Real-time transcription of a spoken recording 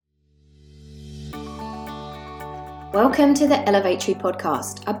Welcome to the Elevatory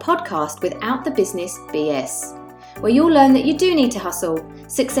Podcast, a podcast without the business BS, where you'll learn that you do need to hustle,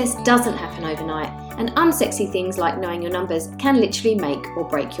 success doesn't happen overnight, and unsexy things like knowing your numbers can literally make or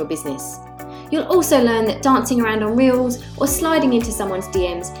break your business. You'll also learn that dancing around on reels or sliding into someone's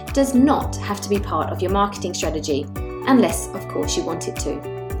DMs does not have to be part of your marketing strategy, unless, of course, you want it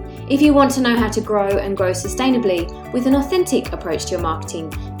to. If you want to know how to grow and grow sustainably with an authentic approach to your marketing,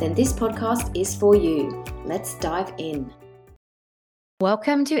 then this podcast is for you. Let's dive in.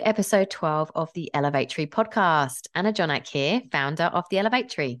 Welcome to episode 12 of the Elevatory podcast. Anna Jonak here, founder of the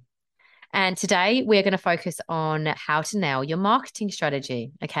Elevatory. And today we're going to focus on how to nail your marketing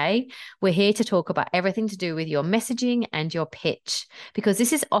strategy. Okay. We're here to talk about everything to do with your messaging and your pitch, because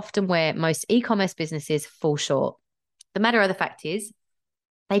this is often where most e-commerce businesses fall short. The matter of the fact is,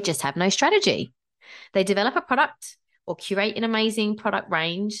 they just have no strategy. They develop a product or curate an amazing product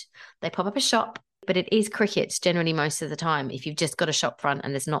range. They pop up a shop, but it is crickets generally most of the time if you've just got a shop front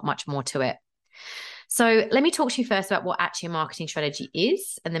and there's not much more to it. So let me talk to you first about what actually a marketing strategy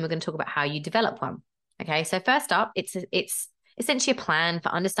is, and then we're going to talk about how you develop one. Okay, so first up, it's essentially a plan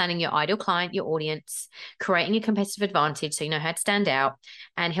for understanding your ideal client, your audience, creating a competitive advantage so you know how to stand out,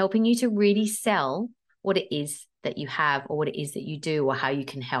 and helping you to really sell what it is that you have or what it is that you do or how you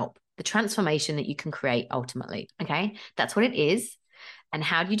can help, the transformation that you can create ultimately. Okay, that's what it is. And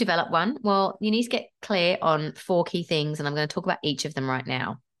how do you develop one? Well, you need to get clear on 4 key things, and I'm going to talk about each of them right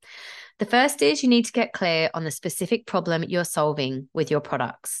now. The first is you need to get clear on the specific problem you're solving with your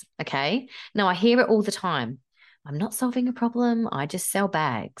products. Okay, now I hear it all the time. I'm not solving a problem. I just sell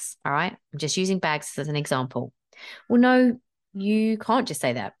bags. All right, I'm just using bags as an example. Well, no, you can't just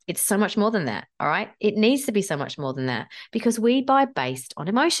say that. It's so much more than that. All right. It needs to be so much more than that, because we buy based on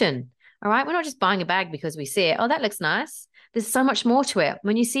emotion. All right. We're not just buying a bag because we see it. Oh, that looks nice. There's so much more to it.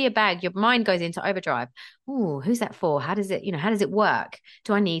 When you see a bag, your mind goes into overdrive. Oh, who's that for? How does it, how does it work?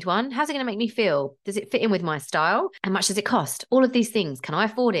 Do I need one? How's it going to make me feel? Does it fit in with my style? How much does it cost? All of these things. Can I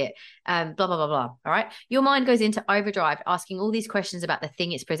afford it? Blah, blah, blah, blah. All right. Your mind goes into overdrive, asking all these questions about the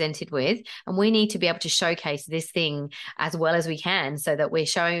thing it's presented with. And we need to be able to showcase this thing as well as we can so that we're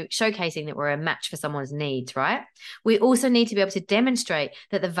showcasing that we're a match for someone's needs, right? We also need to be able to demonstrate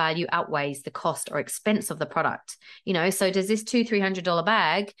that the value outweighs the cost or expense of the product. So does this $200-300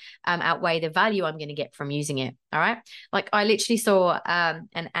 bag outweigh the value I'm going to get from using it? All right. Like I literally saw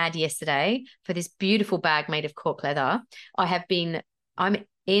an ad yesterday for this beautiful bag made of cork leather. I'm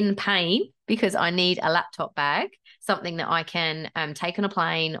in pain because I need a laptop bag, something that I can take on a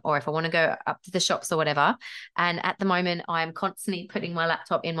plane, or if I want to go up to the shops or whatever. And at the moment, I'm constantly putting my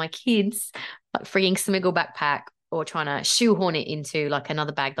laptop in my kids' like freaking Smiggle backpack, or trying to shoehorn it into like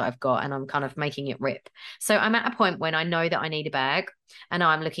another bag that I've got, and I'm kind of making it rip. So I'm at a point when I know that I need a bag and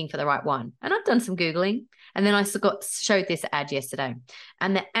I'm looking for the right one. And I've done some Googling, and then I showed this ad yesterday,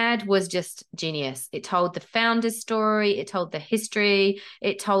 and the ad was just genius. It told the founder's story. It told the history.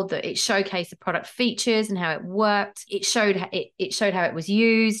 It showcased the product features and how it worked. It showed how it was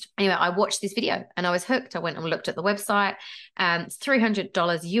used. Anyway, I watched this video and I was hooked. I went and looked at the website. It's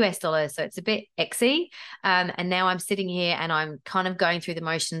 $300 US dollars. So it's a bit exy. And now I'm sitting here and I'm kind of going through the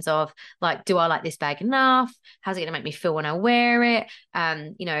motions of like, do I like this bag enough? How's it going to make me feel when I wear it?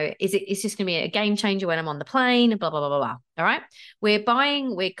 It's just going to be a game changer when I'm on the plane, blah, blah, blah, blah, blah. All right. We're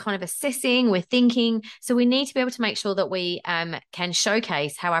kind of assessing, we're thinking. So we need to be able to make sure that we can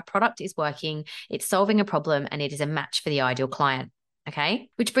showcase how our product is working, it's solving a problem, and it is a match for the ideal client. Okay.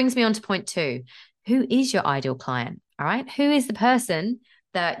 Which brings me on to point 2. Who is your ideal client? All right. Who is the person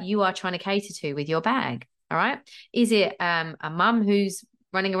that you are trying to cater to with your bag? All right. Is it a mum who's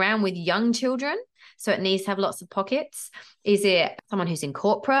running around with young children, so it needs to have lots of pockets? Is it someone who's in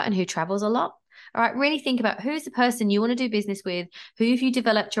corporate and who travels a lot? All right, really think about who's the person you want to do business with, who have you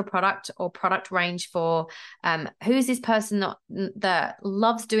developed your product or product range for, who's this person that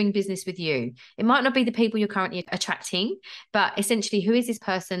loves doing business with you? It might not be the people you're currently attracting, but essentially who is this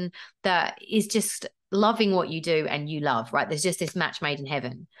person that is just loving what you do and you love, right? There's just this match made in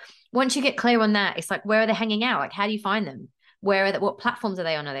heaven. Once you get clear on that, it's like, where are they hanging out? Like, how do you find them? What platforms are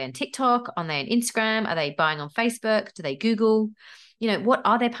they on? Are they on TikTok? Are they on Instagram? Are they buying on Facebook? Do they Google? What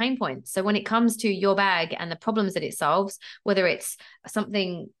are their pain points? So when it comes to your bag and the problems that it solves, whether it's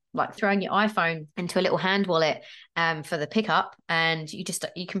something like throwing your iPhone into a little hand wallet for the pickup, and you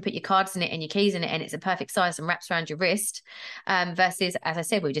can put your cards in it and your keys in it, and it's a perfect size and wraps around your wrist, versus, as I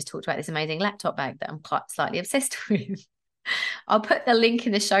said, we just talked about this amazing laptop bag that I'm quite slightly obsessed with. I'll put the link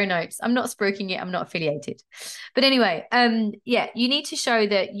in the show notes. I'm not spruiking it. I'm not affiliated. But anyway, you need to show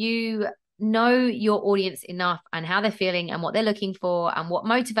that you know your audience enough and how they're feeling and what they're looking for and what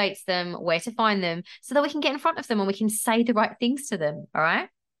motivates them, where to find them, so that we can get in front of them and we can say the right things to them. All right.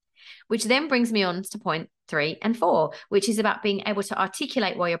 Which then brings me on to point 3 and 4, which is about being able to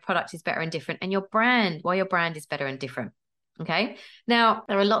articulate why your product is better and different, and your brand, why your brand is better and different. Okay. Now,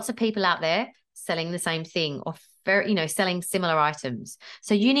 there are lots of people out there selling the same thing or selling similar items.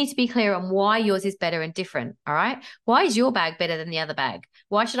 So you need to be clear on why yours is better and different. All right. Why is your bag better than the other bag?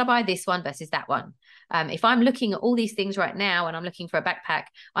 Why should I buy this one versus that one? If I'm looking at all these things right now and I'm looking for a backpack,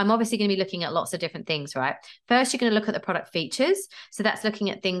 I'm obviously going to be looking at lots of different things, right? First, you're going to look at the product features. So that's looking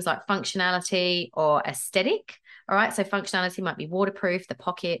at things like functionality or aesthetic. All right. So functionality might be waterproof, the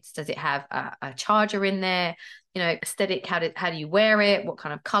pockets. Does it have a charger in there? Aesthetic, how do you wear it? What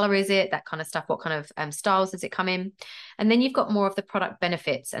kind of color is it? That kind of stuff. What kind of styles does it come in? And then you've got more of the product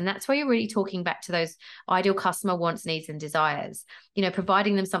benefits. And that's where you're really talking back to those ideal customer wants, needs, and desires.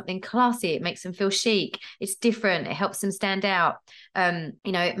 Providing them something classy. It makes them feel chic. It's different. It helps them stand out.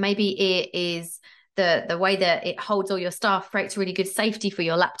 Maybe it is the way that it holds all your stuff, creates really good safety for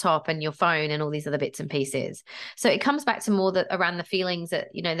your laptop and your phone and all these other bits and pieces. So it comes back to more around the feelings that,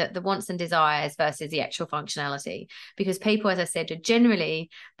 the wants and desires versus the actual functionality. Because people, as I said,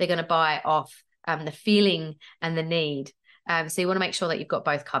 generally, they're going to buy off the feeling and the need. So you want to make sure that you've got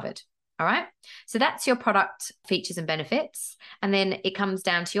both covered. All right. So that's your product features and benefits. And then it comes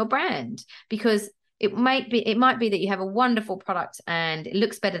down to your brand, because it might be that you have a wonderful product and it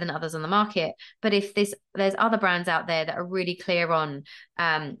looks better than others on the market. But if there's other brands out there that are really clear on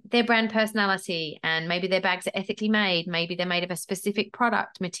their brand personality, and maybe their bags are ethically made, maybe they're made of a specific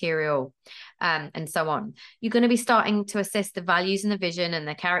product material, and so on, you're going to be starting to assess the values and the vision and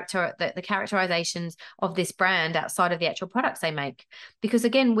the characterizations of this brand outside of the actual products they make. Because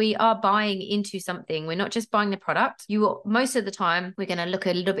again, we are buying into something. We're not just buying the product. Most of the time, we're going to look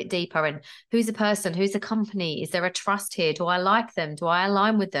a little bit deeper in who's the person, who's the company, is there a trust here? Do I like them? Do I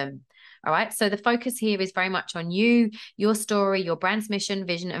align with them? All right. So the focus here is very much on you, your story, your brand's mission,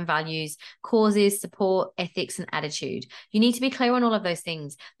 vision, and values, causes, support, ethics, and attitude. You need to be clear on all of those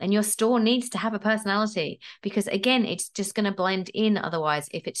things. And your store needs to have a personality, because again, it's just going to blend in. Otherwise,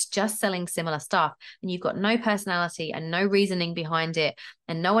 if it's just selling similar stuff and you've got no personality and no reasoning behind it,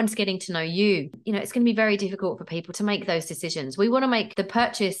 and no one's getting to know you, it's going to be very difficult for people to make those decisions. We want to make the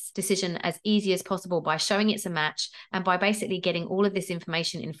purchase decision as easy as possible by showing it's a match, and by basically getting all of this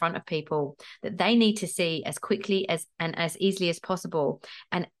information in front of people that they need to see as quickly and as easily as possible,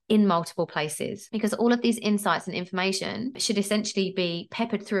 and in multiple places. Because all of these insights and information should essentially be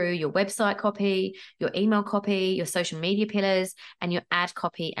peppered through your website copy, your email copy, your social media pillars, and your ad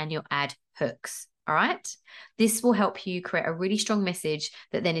copy and your ad hooks. All right. This will help you create a really strong message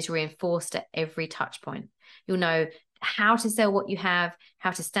that then is reinforced at every touch point. You'll know how to sell what you have, how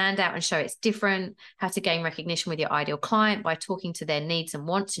to stand out and show it's different, how to gain recognition with your ideal client by talking to their needs and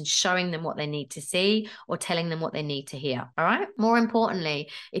wants and showing them what they need to see or telling them what they need to hear. All right. More importantly,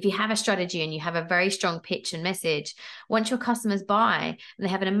 if you have a strategy and you have a very strong pitch and message, once your customers buy and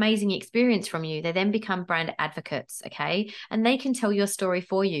they have an amazing experience from you, they then become brand advocates. Okay. And they can tell your story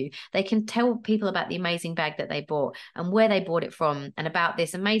for you. They can tell people about the amazing bag that they bought and where they bought it from, and about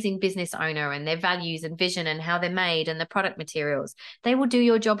this amazing business owner and their values and vision and how they're made and the product materials. They will do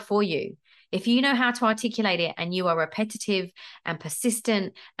your job for you. If you know how to articulate it and you are repetitive and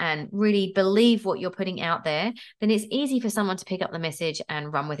persistent and really believe what you're putting out there, then it's easy for someone to pick up the message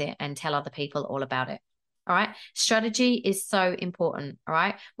and run with it and tell other people all about it. All right. Strategy is so important. All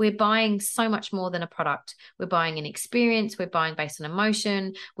right. We're buying so much more than a product. We're buying an experience. We're buying based on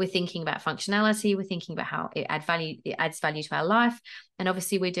emotion. We're thinking about functionality. We're thinking about how it adds value to our life. And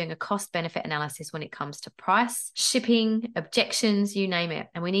obviously, we're doing a cost benefit analysis when it comes to price, shipping, objections, you name it.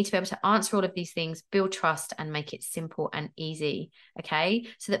 And we need to be able to answer all of these things, build trust, and make it simple and easy. Okay.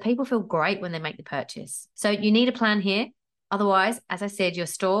 So that people feel great when they make the purchase. So you need a plan here. Otherwise, as I said, your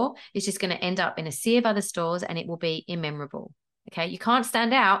store is just going to end up in a sea of other stores and it will be immemorable. Okay. You can't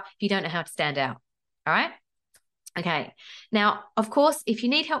stand out if you don't know how to stand out. All right. Okay. Now, of course, if you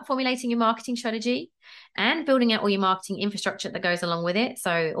need help formulating your marketing strategy and building out all your marketing infrastructure that goes along with it,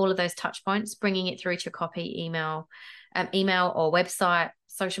 so all of those touch points, bringing it through to your copy, email or website,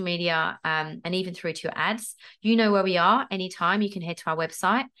 social media, and even through to your ads, you know where we are. Anytime you can head to our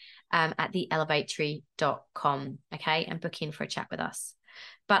website at theelevatree.com, okay, and book in for a chat with us.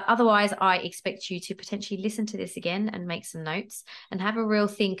 But otherwise, I expect you to potentially listen to this again and make some notes and have a real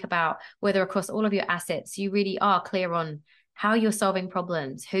think about whether across all of your assets, you really are clear on how you're solving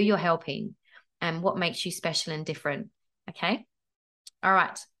problems, who you're helping, and what makes you special and different. Okay. All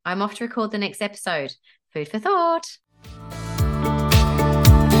right. I'm off to record the next episode. Food for thought.